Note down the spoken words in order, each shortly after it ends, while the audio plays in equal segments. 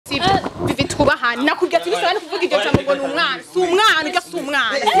nisaba kuvuga iryo jambo ngo n'umwana si umwana ujya si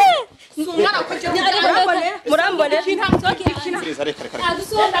umwana umwana ko je murambone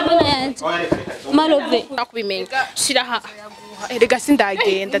malove nakubimenya shiraha erega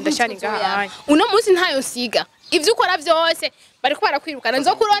sindagenda ndashani ngaha uno munsi ntayo nsiga ivyo ukora vyose bariko barakwirukana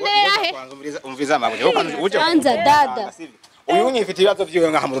nzokuronderera he umviza amabuje uje anza dada uyu unyifite ibibazo vyiwe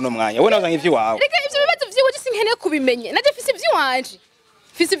ngaha muri no mwanya wowe nazanye ivyiwawe reka ivyo bibazo vyiwe sinkeneye kubimenye naje fise ivyiwanje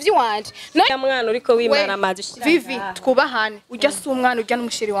fise ivyiwanje ya mwana uriko wimara amazi ushira vivi twubahane ujya si umwana ujya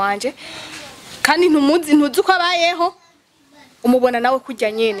n'umushiri wanje kandi ntuzi uko abayeho umubona nawe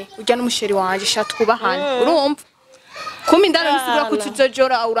kujya nyene ujya n'umushiri wanje sha twubahane urumva kumi ndano bisigura ko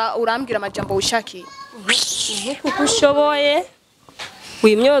tuzojora urambwira amajambo wishakiye uko ushoboye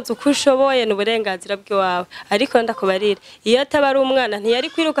wimyoza uko ushoboye n'uburenganzira bwawe ariko ndakubarira iyo atabari umwana ntiyari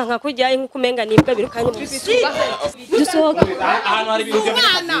kwiruka nka kujyaye nkuko umenga nibwa birukanye dusohoka ahantu hari ibintu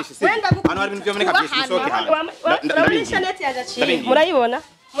by'abantu ahantu hari ibintu by'abantu kabisa dusohoke hano ndabisha net yaje murayibona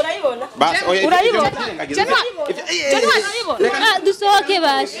basi urayibona dusohoke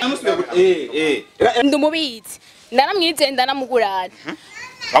bashi ndumubizi naramwize ndanamugurana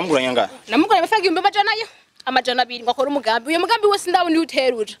bamuguranya ngaha namuguranye amafaranga 200 amajana 2 ngo akora umugambi uyo mugambi wose ndabona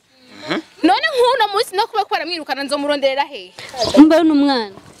uterura none nk'uno munsi no kuba kwaramwirukana nzomuronderera he umba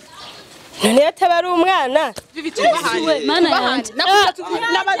n'umwana none yatabari umwana mana yanje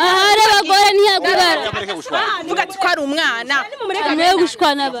ahare bagore ntiyagurara vuga ati ko ari umwana mwe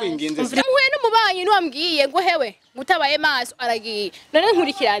gushwana ba mwe n'umubanyi niwambwiye ngo hewe gutabaye maso aragiye none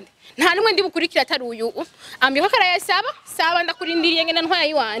nkurikirane nta numwe ndi bukurikira atari uyu ambiye ko karayasaba saba ndakurindiriye ngena ntwaya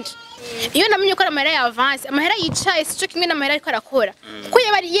yiwanje iyo namenye ko amahera ya avance amahera yicaye sico kimwe n'amahera ariko arakora kuko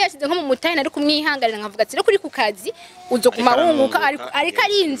yabari yasize nko mu mutahe nari kumwihangarira nkavuga ati kuri ku kazi uzokuma wunguka ariko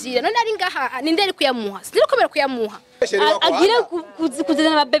arinjira none ari ngaha ninde ari kuyamuha sindiko kubera kuyamuha agira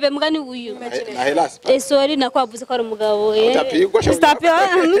kuzana ababebe mugani uyu sorry nakwavuze ko ari umugabo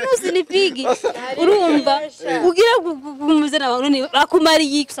usinipigi urumva ugira kumuzana abantu ni akumari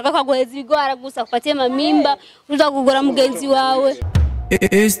yikusa kwaguheza ibigwara gusa kupatie mamimba uzakugura mugenzi wawe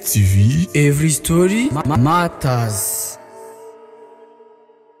STV every story matters.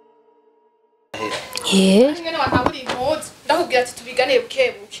 ngene wataburi impuzu ndakubwira ati tubigane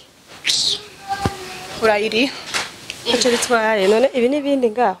bukebuke urayiri icyo bitwaye none ibi nibindi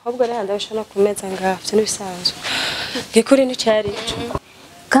ngaho ahubwo rero ndabisha no kumeza ngaho byo nibisanzwe gikuri n'icyari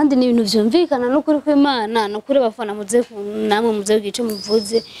kandi ni ibintu vyumvikana no kuri kw'Imana no kuri bafana muze namwe muze gice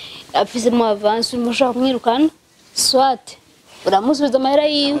muvuze afise mu avance mushaka kumwirukana swat uramusubiza amahera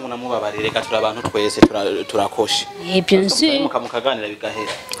yiwe munamubabarire reka turi abantu twese turakoshe bien sûr mukamukaganira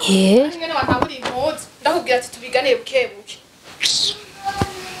bigahera ngene wataburi impuzu ndakubwira ati tubigane bukebuke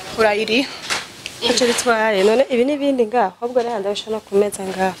urayiri icyo bitwaye none ibi nibindi ngaho ahubwo rero ndabisha no kumeza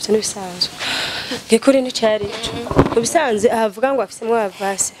ngaho byo nibisanzwe gikuri n'icyari ubisanze ahavuga ngo afise mu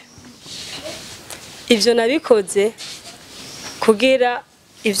avance ivyo nabikoze kugira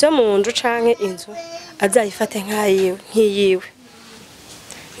ivyo mu nzu canke inzu azayifate nk'iyiwe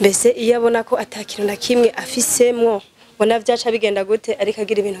mbese iyo abona ko atakintu na kimwe afisemwo bona vyaca bigenda gute ariko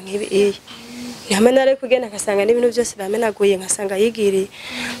agira ibintu nk'ibi iyi nyamana ari kugenda akasanga n'ibintu byose bamenaguye nkasanga yigiriye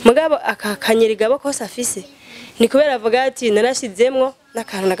mugabo akakanyira igabo kose afise ni kubera avuga ati narashizemwo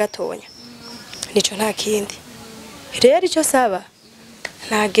n'akantu na gatonya nico nta kindi rero ico saba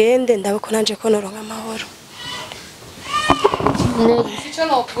nagende ndabako nanje ko noronka amahoro sico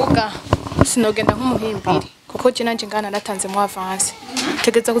novuga sinogenda nk'umuhimbiri kuko je nanje ngana natanze mu avance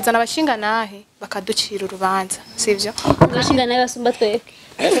tegeza kuzana abashinga nahe bakaducira urubanza sivyo abashinga nahe basumba tweke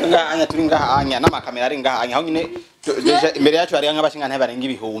ngahanya turi ngahanya n'amakamera ari ngahanya aho nyine imbere yacu hari nk'abashinga nahe barenga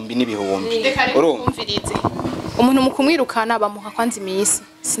ibihumbi n'ibihumbi urumvirize umuntu mukumwirukana bamuha kwanza imisi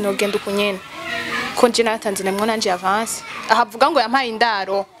sinogenda ukunyene ko nje natanze nemwe nanje avance ahavuga ngo yampaye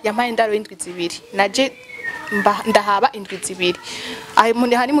indaro indwi zibiri naje ndahaba indwi zibiri aho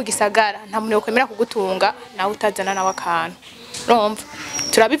umuntu hari mu gisagara nta muntu yokwemera kugutunga nawe utazana nawe akantu urumva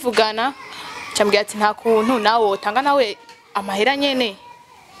turabivugana cyambwiye ati nta kuntu nawe wotanga nawe amahera nyene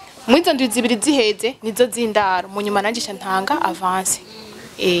mwizo ndwi zibiri ziheze nizo zindaro mu nyuma nanje ntanga avance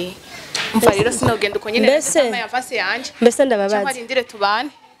umva rero sinogenda uko nyene amaye avance yanje mbese ndababaza cyangwa rindire tubane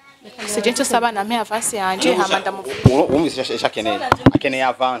sije cyo sabana ameye avance yanje hama ndamuvuga wumvise akeneye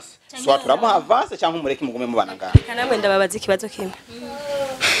avance so turamuha avance cyangwa umureke mugume mubana ngaha kanamwe ndababaza ikibazo kimwe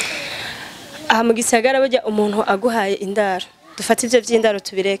aha mu gisagara bajya umuntu aguhaye indaro dufata ivyo vy'indaro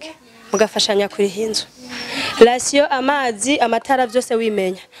tubireke mugafashanya kuri hinzu ratio amazi amatara byose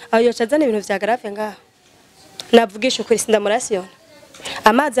wimenya aho yoca azana ibintu vya grave ngaha navugisha ukuri sindamurasiyo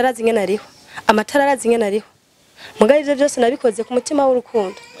amazi arazi ngene ariho amatara arazi ngene ariho mugabe ivyo byose nabikoze ku mutima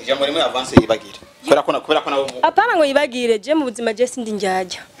w'urukundo ija muri avance yibagira kubera ko nawe apana ngo yibagire je mu buzima je sindi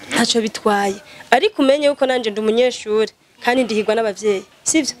njyajya ntaco bitwaye ariko umenye yuko nanje ndi umunyeshuri kandi ndihirwa n'abavyeyi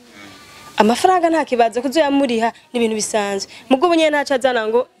sivyo amafaranga nta kibazo kuzoyamuriha n'ibintu bisanzwe mubwo bunye ntaca azana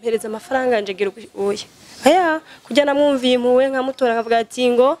ngo mpereza amafaranga nje gira uye aya kujya namwumviye impuwe nkamutora akavuga ati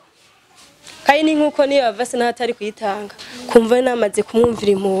ngo kandi ni nkuko niyo avase n'atari kuyitanga kumva namaze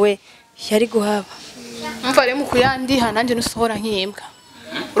kumwumvira impuwe yari guhaba mva rero mu kuyandiha nanje nusohora nk'imbwa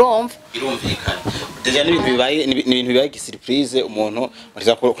urumva irumvikana deja n'ibintu bibaye surprise umuntu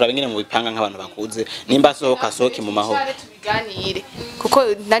muriza kuraba nyine mu bipanga nk'abantu bakuze nimba sohoke mu mahoro tubiganire kuko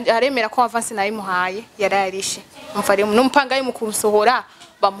aremera ko avance nayo muhaye yarayarishe mva rero n'umupanga yo mu kusohora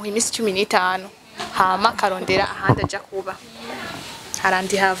bamuha imisi 15 hama karondera ahandi aja kuba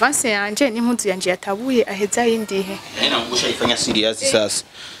harandi ha avance yanje n'impunzu yanje yatabuye aheza yindihe nena ngusha ifanya serious sasa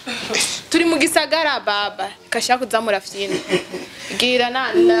turi mu gisagara baba kashaka kuzamura fyine gira na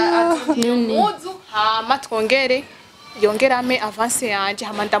impunzu hama twongere yongerame avance yanje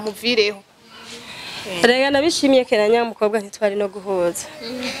hama ndamuvireho rega nabishimiye keranya mukobwa ntitwari no guhoza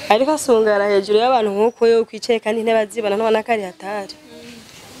ariko asungara hejuru y'abantu nkuko yo kwicaye kandi ntebazibana none kari hatari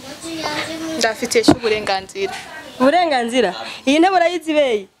ndafite uburenganzira iyi ntebe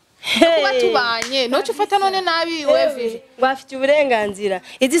urayizibeye kuba tubanye noco ufata none nabi wewe wafite uburenganzira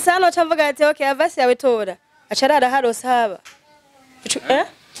izi sano cavuga ati okay avasi yawe tora acarara harose haba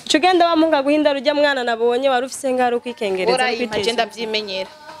Chugenda wamunga guhinda rujya mwana nabonye wari ufise ngaro kwikengereza kwiteza ndavyimenyera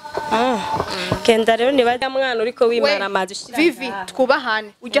kenda rero ni bajya mwana uriko wimara amazi vivi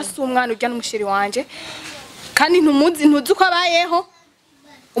twubahane ujya si umwana ujya n'umushiri wanje kandi ntumuzi ntuzi ko abayeho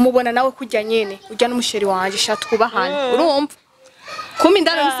umubona nawe kujya nyene ujya n'umushiri wanje sha twubahane urumva kumi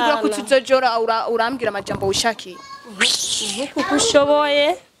ndana bisigura ko tuzojora urambwira amajambo wishakiye uko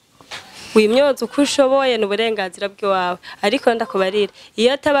ushoboye wimyoza uko ushoboye n'uburenganzira bwawe ariko ndakubarira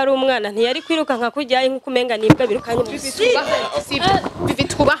iyo atabari umwana ntiyari kwiruka nka kujyaye nkuko umenga nibwa birukanye mu bivi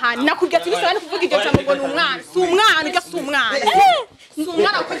twubahane nakubwiye ati bisaba no kuvuga ibyo jambo ngo n'umwana si umwana ujya si umwana si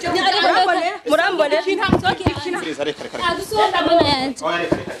umwana kujya murambone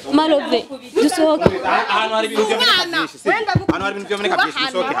malove dusohoke ahantu hari ibintu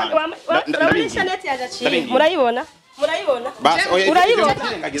by'abanyeshuri murayibona basi urayibona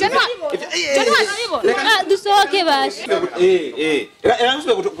dusohoke bashi reka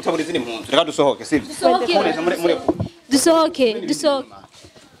nsubiye gutabura izindi mpunzi reka dusohoke sivyo dusohoke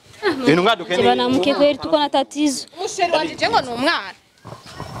ibintu mwadukene banamuke kweli tuko na tatizo umusheri wanje je ngo n'umwana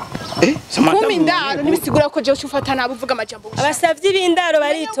kumi ndaro nibisigura ko je ufata nabo uvuga amajambo abasavyi b'indaro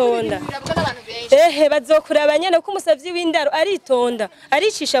baritonda bazokuraba nyene ko umusavyi w'indaro aritonda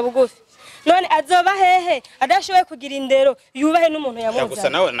aricisha bugufi none azoba hehe adashoboye kugira indero yubahe n'umuntu yamuza gusa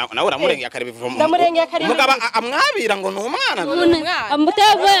nawe uramurengeye akarebivu mugaba amwabira ngo n'umwana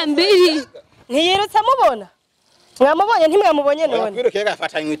amutava mbiri ntiyirutse amubona mwamubonye ntimwamubonye none kwirukeye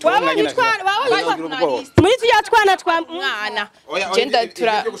gafatanywe itunga nyine muri tuyatwana twa mwana genda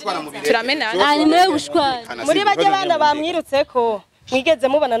turamenana ni mwe gushwana muri bajya abana bamwirutseko mwigeze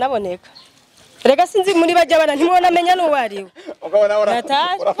mubona naboneka rega sinzi muri bajya abana ntimubona amenya n'uwariwe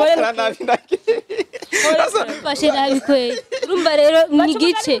fashe nabi kweli urumva rero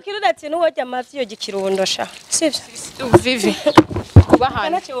mwigice kirudati n'uwajya amafi yo gikirundosha sivyo vivi kubahana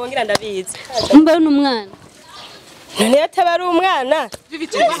anace wongira ndabizi umba n'umwana none yatabari umwana vivi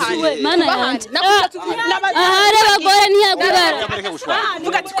tubahane mana yanje ahari abagore ntiyagurara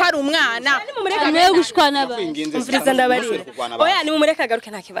vuga ati ko ari umwana mwe gushwana ba umviriza ndabarira oya ni mumureka garuke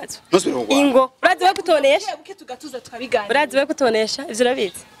nta kibazo ingo urazi we kutonesha tugatuza tukabiganira urazi we kutonesha ivyo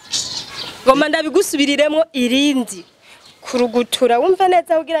urabizi ngoma ndabigusubiriremo irindi kurugutura wumva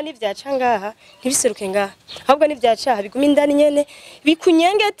neza ugira n'ivyaca ngaha ntibiseruke ngaha ahubwo n'ivyaca biguma indani nyene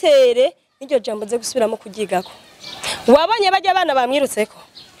bikunyengetere n'iryo jambo ze gusubiramo kugigako wabonye bajya abana bamwirutseko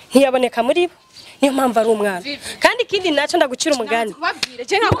ntiyaboneka muri bo niyo mpamvu ari umwana kandi ikindi naco ndagucira umugani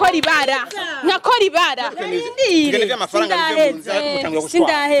je nkakora ibara ngene by'amafaranga byo mutangira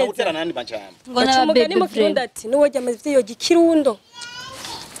gushwana gutera nandi bajana ngo na umugani mu kirundo ati nuwajya amavyo yo gikirundo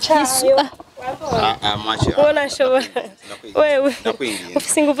Yesu Bona shobora wewe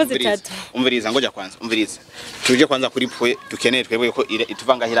ufise ingufu zitatu umviriza ngoja kwanza umviriza tuje kwanza kuri pwe dukeneye twebwe ko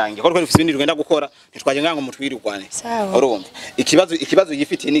ituvanga hirange ko twese ibindi rwenda gukora ntitwaje ngango mutwirirwane urumva ikibazo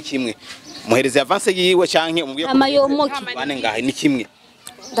yifitiye ni kimwe muhereze avance yiwe canke umubwiye ko amayomoki bane ngahe ni kimwe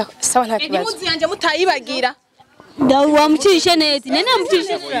sawa nta kibazo imuzi yanje mutayibagira wamucirishe neza nene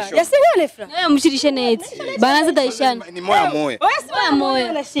amucirishe yasione fra nawe amucirishe neza banaza dayishana ni moya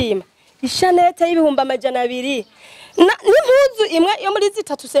moya nashima ishanete y'ibihumbi 200 n'impuzu imwe yo muri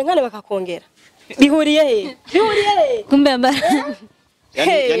zitatu senkane bakakongera bihuriye he kumbe mbara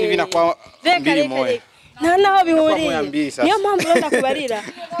yani vina kwa mbili moya nta naho bihuriye Mwambisa. niyo mpamvu rero ndakubarira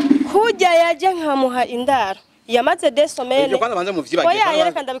kujya yaje nkamuha indaro yamaze desomene Ibyo kwanza banze muvyibagiye oya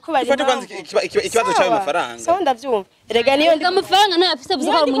yereka ndabikubarira Fate kwanza ikibazo cyawe mafaranga sawa ndavyumva erega niyo ndi amafaranga nayo afise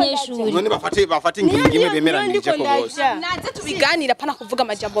buza ko umunyeshuri none bafate ingingo imwe bemeranije ko bose naze tubiganira pana kuvuga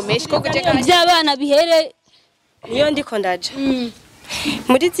amajambo menshi koko je by'abana bihere niyo ndiko ndaja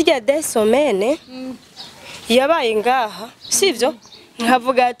muri zirya desomene yabaye ngaha sivyo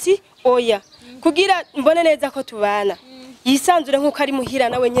nkavuga ati oya kugira mbone neza ko tubana yisanzure nkuko ari muhira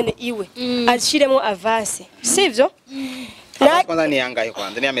nawe nyene iwe ashiremo avance sivyo kwanza ni yangaye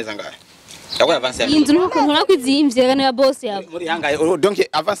kwanza ni ameza ngaye yakora avance inzu nuko ntunakwizimvye kana ya boss yabo muri yangaye donc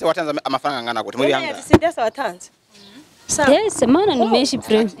avance watanze amafaranga angana gute muri yangaye sindesa watanze yes mana ni menshi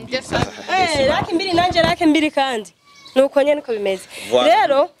friend laki mbiri nanje laki mbiri kandi nuko nyene ko bimeze Voilà.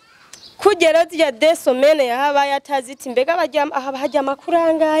 rero kugera zya desomene yahabaye ataziti mbega hajya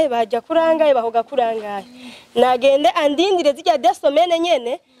amakurangaye bajya kurangaye bahoga kurangaye nagende andindire zya desomene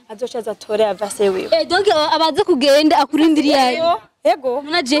nyene azoca zatore avase wiwe donc abaze kugenda akurindiriye ego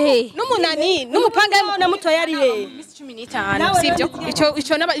munaje he n'umunani n'umupanga na muto yari he 15 sivyo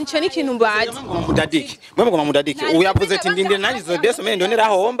ico ni ikintu mbazi mudadiki mwe mudadiki uyavuze ati ndinde nanjye zo desomene ndonera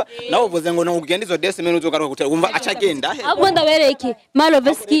homba nawe uvuze ngo ugende izo desomene uzogaruka gutera umva acagenda he ahubwo ndabereke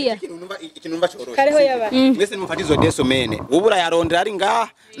maloveskia ikinumva cyoroshye kareho yaba mwese nimufata izo desomene ubura yarondera ari ngaha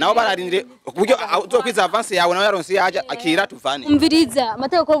naho bararindire kuburyo uzokwiza avance yawe nawe yaronse yaje akira tuvane umviriza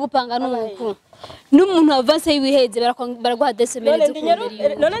amategeko yo gupanga nuko n'umuntu avance y'ibiheze baraguha desemene zo kumenya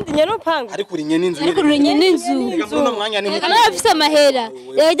none ndinye n'upanga ariko urinye n'inzu ariko urinye n'inzu uno mwanya ni kana afise amahera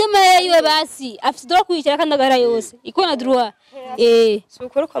yajya amahera yiwe basi afise dora kwicara kandi agahera yose ikona droit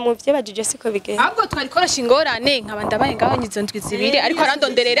sukuru kwa mu vyebajije siko bigenda ahubwo twari korosha ingorane nkaba ndabaye ngaho nyizo ndwi zibiri ariko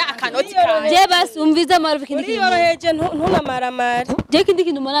arandonderera akanoti kanje je basi umviza marove kindi kintu yoroheje ntunamaramare je kindi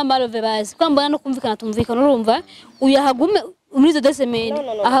kintu mbona marove basi kwambona no kumvikana tumvikana urumva uyahagume muri izo desemene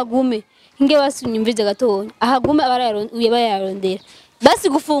ahagume nge basi unyumvize gatonya ahagume uyarondera basi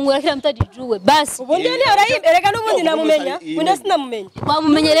gufungura kila mutajijuwe basi ubundi ni erega n'ubundi namumenya undi sinamumenya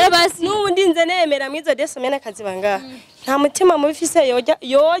wamumenye rero basi n'ubundi nze nemera mwizo desomene kazibanga nta mutima mubifise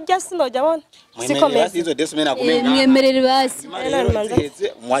yoja sinojya bona sikomeza izo desomene agumenga mwemerere basi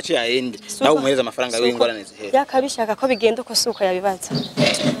mwache yaende nawe umuhereza amafaranga y'ingorane zihere yakabishaka ko bigenda uko suko yabibaza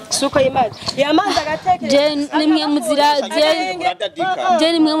suko yimaze yamanza agateke je nimwe muzira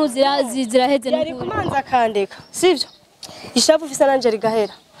je nimwe muzira ziraheze yari kumanza kandeka sivyo ishavu fisa nanje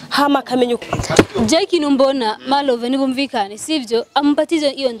rigahera hama kamenye je kintu mbona malove nibumvikane sivyo amumpatize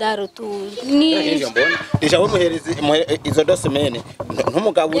iyo ndaro tu ni mbona ishavu muhereze izo desomene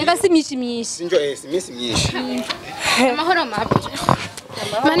ntumugabo yaka simyishi myinshi sinjo simisi myinshi amahoro mabu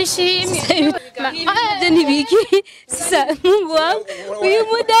manishimye je nibiki sasa Mungu wangu uyu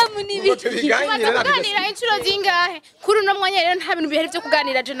mudamu nibiki kuganira inshuro zingahe kuri uno mwanya rero nta bintu bihari byo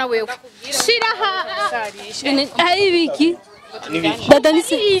kuganira je na wewe shiraha hari biki dada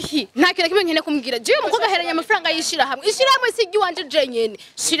nisi iki nta kintu kimwe nkene kumbwira je umukobwa aheranya amafaranga yishirahamwe ishirahamwe sigi wanje je nyene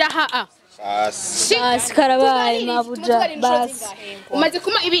shiraha basi karabaye mabuja basi umaze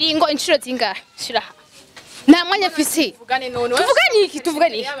kuma ibiringo inshuro zingahe shiraha nta mwanya fisi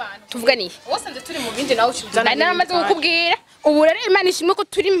tuvugani iki wose nze turi mu bindi nawe ucuzana naramaze kukubwira ubu rero Imana ishimwe ko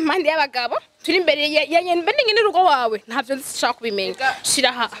turi impande y'abagabo turi imbere ya nyene n'urugo wawe ntavyo ndishaka kubimenya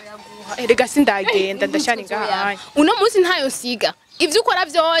shiraha erega sindagenda ndashani ngaha uno munsi ntayo nsiga ivyo ukora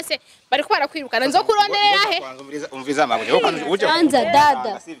vyose bari ko barakwirukana nzokuronderera he umviza amabuje uje anza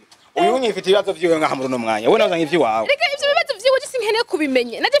dada uyu nyifite ibibazo vyiwe ngaha muri no mwanya wowe nazo nk'ivyo wawe reka ivyo bibazo vyiwe je sinkeneye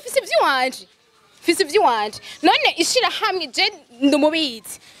kubimenye naje fisi ivy'iwanje fisi ivy'iwanje none ishirahamwe je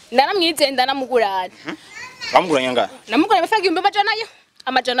ndumubizi naramwize ndanamugurana bamuguranya ngaha namugurana amafaranga 200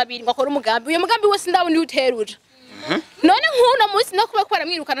 amajana 2 ngo akora umugambi uyo mugambi wose ndabona uteruja none nk'uno munsi no kuba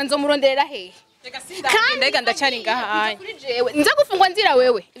kwaramwirukana nzomuronderera hehe kandi ndega ndacari ngaha kuri jewe nza gufungwa nzira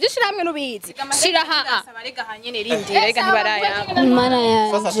wewe ivyo shirahamwe nubizi shiraha abarega hanyene rindi rega ntibaraya mana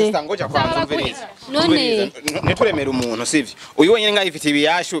sasa yanje sister ngoja kwanza umviriza none ntituremera umuntu sivyo uyu wenyine ngaho ifite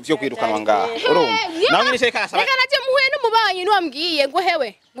ibiyashu vyo kwirukanwa ngaha urumva nawe nyine sheka asaba reka naje muhuye n'umubanyi niwambwiye ngo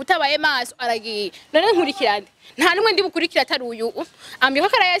hewe gutabaye maso aragiye none nkurikirane nta numwe ndi bukurikira atari uyu ambiye ko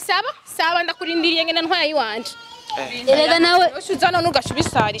karayasaba saba ndakurindiriye ngene ntwaya yiwanje erega nawe ushuzana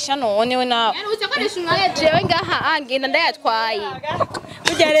nugashubisarisha none we nawe uze koresha umwanya jewe ngaha angenda ndayatwaye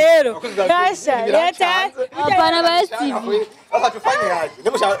burya rero kasha yata apana basi sasa tufanye yaje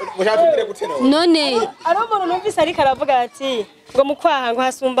mushaka tugire guteno none ari umuntu numvise ariko aravuga ati ngo mukwaha ngo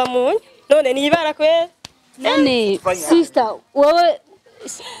hasumba munyu none ni ibara kwera none sister wowe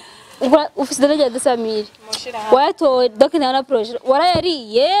ufise daraja 200 watoye dokina na projet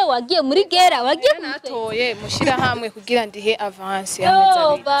warayariye wagiye muri gera wagiye natoye mushirahamwe kugira ndihe avance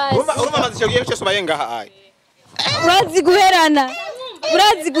urumva amazisho giye cyose bayengaha ayi urazi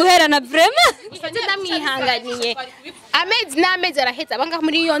guherana vraiment Ufite ndamwihanganiye amezi n'amezi araheza abanga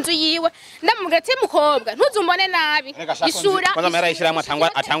muri iyo nzu yiwe ndamugate mukobwa ntuzumbone nabi ishura kwanza amahera yishirahamwe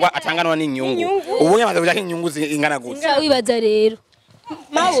atangwa n'inyungu ubu nyamaze kuja inyungu ingana gute wibaza rero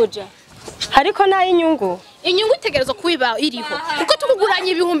mawuja hariko nta inyungu itegerezwa kubiba iriho kuko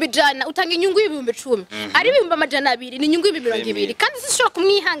tukuguranye ibihumbi 100 utanga inyungu y'ibihumbi 10 ari ibihumbi 200 ni inyungu y'ibihumbi 200 kandi zishobora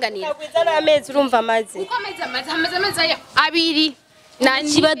kumwihanganira kwizana amezi urumva amazi uko amezi ayo abiri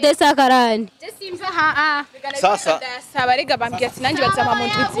nachiba desa karani simva sasa saba rega bambye ati nanjye bazama mu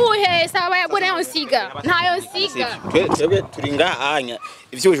ntuzi uhe saba yagone yonsiga ntayo nsiga twebwe turinga anya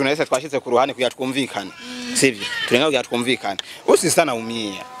ivyo journaliste twashitse ku ruhande kuya twumvikana sivyo turinga kuya twumvikana usisana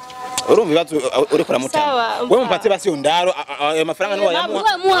umia urumva ibibazo uri kuramutanga wewe mpate basi ndaro ayo mafaranga no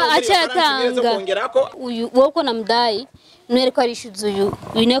yamuha acatanga uyu woko namdai nwere ko arishuza uyu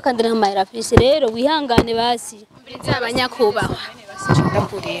nayo kandi n'amahera afise rero wihangane basi mbiriza abanyakubahwa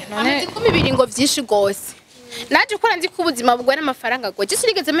ndakuriye none kumibiri ngo vyinshi gose naje ukora nzi ko ubuzima bugwa n'amafaranga go je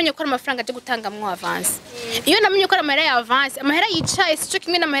sinigeze menye ko amafaranga aje gutanga mu avance iyo namenye ko amahera ya avance amahera yicaye sico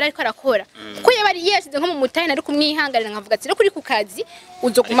kimwe n'amahera ariko arakora kuko yabari yesize nko mu mutayina ari kumwihanganira nkavuga ati kuri ku kazi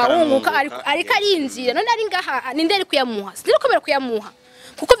uzoguma wunguka ariko arinzira none ari ngaha ninde ari kuyamuha sinzi ko bari kuyamuha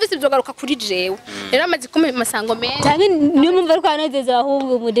kuko visi byogaruka kuri jewe rero amazi kumwe masango menshi cyane niyo mumva ko anezeza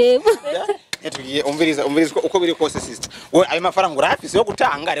ahubwo mudebo Tugiye umviriza uko biri kose sister we ayo mafaranga urafise yo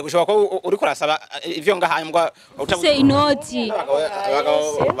gutanga rero gushobora ko uri kurasaba ivyo ngahaye mbwa utabuze inoti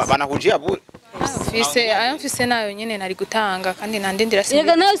banahujia bure fise nayo nyene nari gutanga kandi nandindira sinzi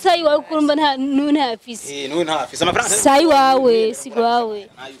rega nayo sayi wawe kurumba nta yafise ntafise amafaranga sayi wawe sigwawe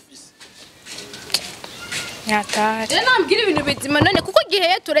nyatari rero nambwira ibintu bizima none kuko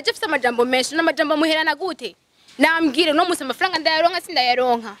gihe turaje fise amajambo menshi n'amajambo muherana gute nambwire no musa amafaranga ndayaronka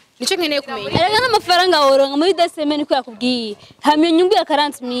sindayaronka nico nkeneye kumenya rega n'amafaranga woronka muri desemene ko yakubwiye hamye nyungu ya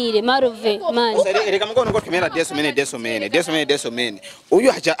 40000 marove man rega mugo ngo kimera desemene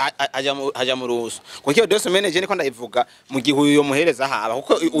uyu haja mu ruso kuko desemene je niko ndayivuga mu gihe uyu muhereza haba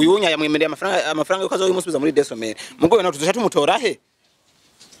kuko uyu unya yamwemereye amafaranga yuko azoyimusubiza muri desemene mugo no tuzosha tumutora he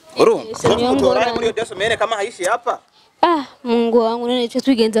tumutora muri desemene kama haishi hapa Mungu wangu none cyo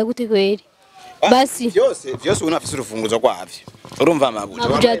twigenza gute kweri basi vyose unafise urufunguzo rwavyo urumva amabuja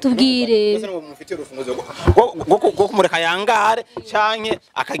abuja tubwire bose no mufite urufunguzo go kumureka yangare canke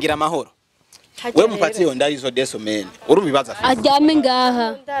akagira amahoro we mupati yo ndarizo desomene urumva bibaza ajyame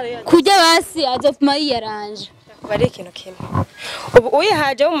ngaha kujya basi azopima yiyaranje bari ikintu kimwe ubu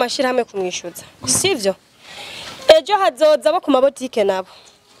uyihaje mu mashirahamwe kumwishuza sivyo ejo hazoza bo ku mabotike nabo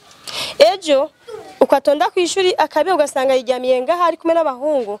ejo ukatonda kwishuri akabe ugasanga yijyamiye ngaha ari kumwe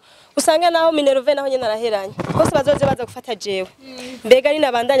n'abahungu usanga naho minerve naho nyene araheranye kose bazoze baza gufata jewe mbega ari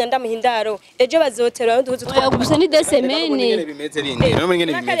nabandanya ndamuhindaro ejo bazotera nduhuzu twa gusa ni desemene bimeze rindi no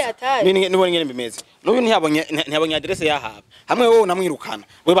ngene bimeze ni ngene bimeze n'uyu ntiyabonye adresse yahaba hamwe wowe namwirukana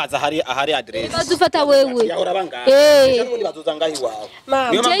we baza ahari adresse bazufata wewe yahora bangana n'ubundi bazoza ngahi wawe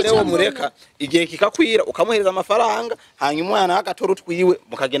niyo mpamvu rero mureka igihe kikakwira ukamuhereza amafaranga hanyuma umwana agatora utwiwe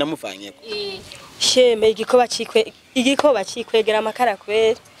mukagenda muvanyeko sheme igikoba cikwegera amakara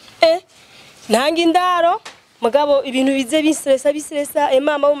kwera ntanga indaro mugabo ibintu bize bistresa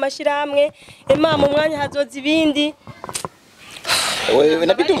mama mu mashirahamwe mama umwanya hazoza ibindi wewe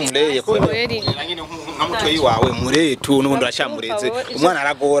nabidi umureye ko nyine nkamutwe wawe muretu n'ubundi urashamureze umwana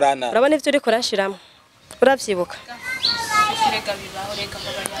aragorana urabona ivyo uriko urashiramo uravyibuka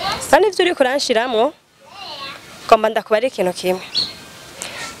bane ivyo uriko urashiramo komba ndakubara ikintu kimwe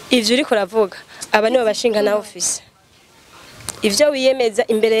ivyo uriko uravuga aba nibo bashinga na office ivyo wiyemeza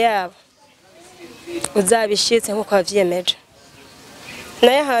imbere yabo uzabishitse nkuko wavyiyemeje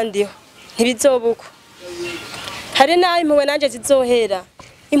naye handiho ntibizobuko hari nayo impuwe nanje zizohera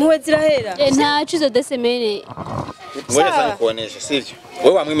impuwe zirahera ntacu izo desemene ngoja sana kuonesha sivyo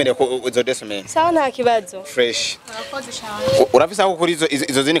wewe wamwemereye ko izo desemene sawa nta kibazo fresh urafisa ko kuri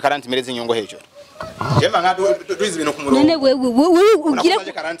izo zini 40 mere z'inyungu hejuru Jema ngadu tuizi bino ku murongo. None wewe ugire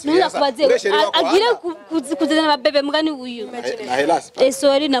nakubaze agire kuzana ababebe mugani uyu. Na helasi.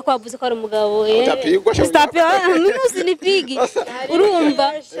 Sorry nakwavuze ko ari umugabo Utapigwa sinipigi.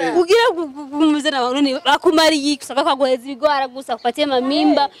 Urumva ugire kumuzana abantu none akumari kusaka kwagoheza ibigwara gusa kupatie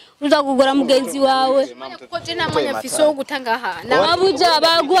mamimba uza kugora mugenzi wawe. Kuko je namanya mfiso wo gutanga aha. Abuja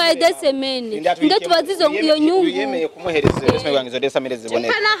bagwaye desemene. Nde tubazizo iyo nyungu. Yemeye kumuhereza resme gwangizo desemene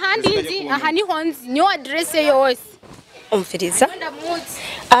ziboneka. Kana handi nzi aha ni honzi nyo address yose. umviriza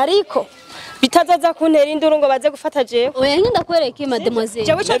ariko bitazaza kuntera induru ngo baze gufata jewe oya ngenda kwereka mademoiselle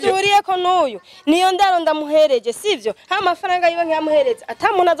jewe cyo duhuriye ko n'uyu niyo ndaro ndamuhereje sivyo ha amafaranga yiwe nkiyamuhereza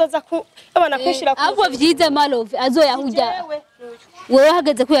atamuntu azoza abana kwishira ku abo vyiza malove azoyahuja wewe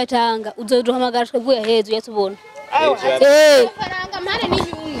hageze kuyatanga uzoduhamagara twebwe hezu yatubona faranga mpare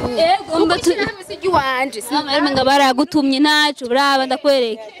n'inyungu ego yishirahamwe sigi wanje nga baragutumye nacu braba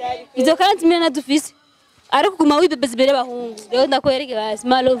ndakwereka izo kandi mimi nadufise ariko kuma wibebeze bere bahungu rero ndakwereke basi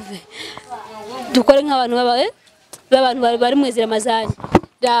malove dukore nk'abantu b'abantu bari mwezera amazani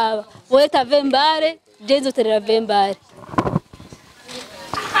raba wowe tavembare jenzo terera vembare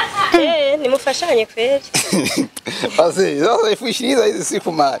nimufashanye kweli Ase, sasa ifushiriza hizi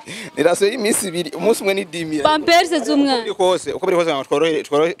siku mali. Niraso imisi ibiri, umunsi umwe ni dimira. Pamperse z'umwana. Uko biri kose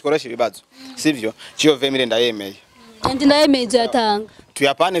tworoshye ibibazo. Sivyo? Ciyo vemire ndayemeye. Ndi ndayemeye yatanga.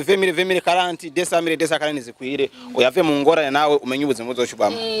 Tuyapane vemire 40, desa 40 zikwire. Uyave mu ngorane nawe umenye ubuzima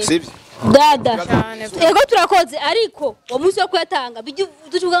buzoshubamo. Sivyo? Dada. Ego turakoze ariko uwo munsi wo kuyatanga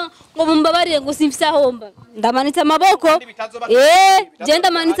ducuga ngo mumbabarire ngo simfisa homba. Ndamanitse amaboko. Je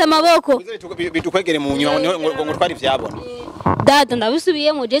ndamanitse amaboko. Bitukwegere mu nyuma ngo twari vyabona. Dada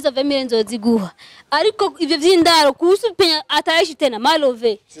ndabusubiyemo je za vemire nzoziguha. Ariko ivyo vy'indaro kusupenya atayishi tena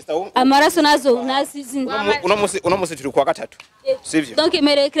malove. Amaraso nazo nasizi. Uno musi turi kwa gatatu. Sivyo? Donc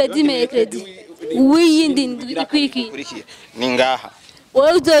mere credit. Wiyindi ikwiki. Ni ngaha.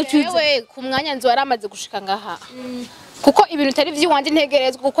 Wewe uzocuza. wewe ku mwanya nzo waramaze gushika ngaha kuko ibintu tari vy'iwanje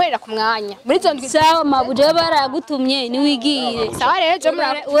ntegerezwa gukorera ku mwanya muri zo ndwi sawa mabuje baragutumye ni wigire sawa rero je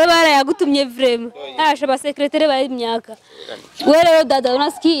wewe barayagutumye vraiment asha ba secrétaire bari imyaka wewe rero dada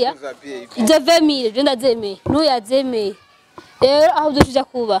unasikia izo 20000 je ndazemeye nuyazemeye rero aho uzocuja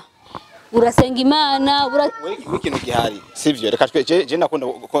kuba urasenga imana ikintu gihari sivyo reka je nakunda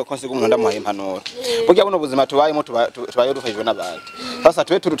konsiga umuntu ndamuhaye impanuro burya buno buzima tubayemo tubaye dufashijwe n'abandi sasa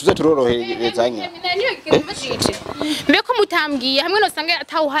tuze turoroherezanya mbeko mutambwiye hamwe no sanga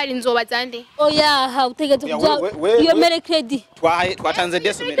atawuhari nzoba zande oya ha utegeze iyo mere credit twatanze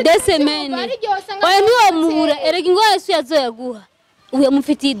desemene oya niwo muhura erega ingo Yesu yazoyaguha uye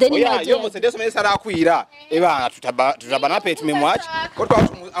mufitiye ideni naje yo Mercedes mese arakwira eba tutabana pe tumemwacha ko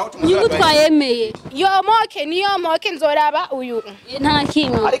nyungu twayemeye yo moke niyo moke nzoraba uyu nta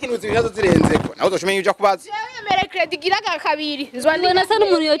kimwe ariko inuzi ibibazo zirenze ko nawe uzoshimenya uja kubaza yewe mere credit giraga kabiri nzwandi nasa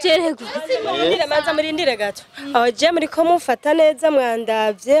n'umuntu yocerego murindire manza murindire gato aho je muri ko mufata neza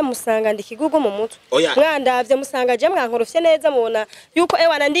mwandavye musanga ndikigugu mu mutwe mwandavye musanga je mwankorofye neza mubona yuko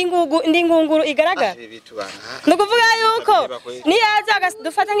ewana ndingunguru igaragara nukuvuga yuko ni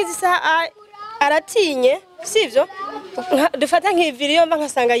dufata nk'izisaha aratinye sivyo dufata nk'iviri yomba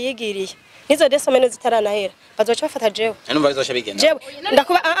nkasanga yigiriye nizo desomene zitaranahera bazoca bafata jewe numva bizosha bigenda jewe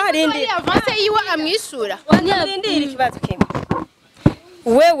ndakuba rindi avance yiwe amwisura rindira ikibazo kimwe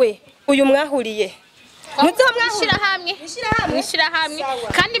wewe uyu mwahuriye muzo mwishirahamwe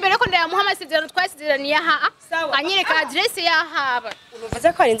kandi mbere ko ndayamuha amasezerano twasezeraniye aha anyereka adresse yahaba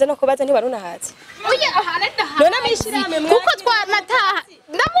uvuze ko arinze no kubaza ntibarunahazi oya ahana none mwishirahamwe kuko twanataha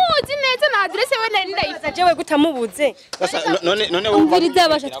ndamuzi neza na adresse we nari ndayiza jewe gutamubuze sasa none umviriza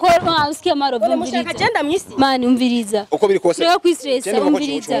basha tworo usikia maro umviriza agenda mwisi mani umviriza uko biri kose rero kwistressa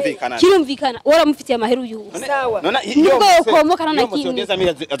umviriza kirumvikana waramufitiye amahera uyu sawa none nubwo ukomokana na kimwe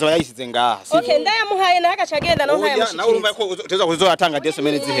azoba yayisize ngaha okay ndayamuhaye nawe agacagenda no ntayamushikiriza nawe urumva ko uteza kuzotanga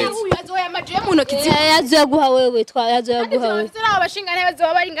desomene ziheze azoyamaje mu ntoki yazoyaguha wewe yazoyaguha wewe zira abashinga nawe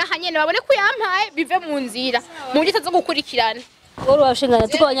bazoba bari ngaha nyene babone ko yampaye bive mu nzira mu buryo tazo gukurikirana woro washingana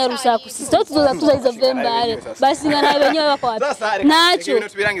tuko abanyarusaku sisi tuzoza tuza vembare basi ngana benyewe bako wapi nacho ibintu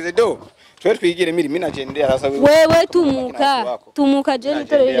tubirangize do twe twigire miri mina jende arasa wewe tumuka je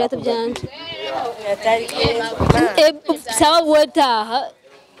nitorera ibyato byanje sawa weta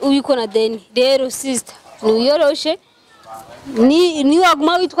uyiko na deni rero sister nuyoroshe ni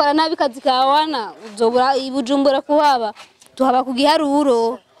waguma witwara nabi kazi kawana uzobura ibujumbura kuhaba tuhaba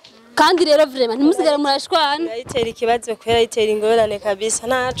kugiharuro kandi rero vraiment ntimusigare murashwana yitera ikibazo kwera yitera ingorane kabisa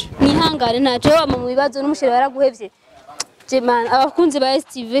naco nihangane naco wama mu bibazo n'umushire baraguhevye je man abakunzi ba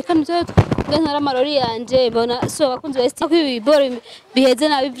STV kandi byo nkara marori yanje mbona so abakunzi ba STV kwibiboro biheze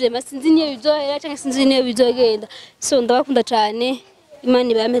nabi vraiment sinzi niyo bizohera cyangwa sinzi niyo bizogenda so ndabakunda cyane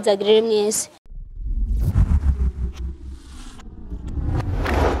Imana ibamezagirire mwese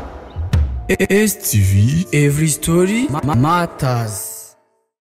STV, every story matters.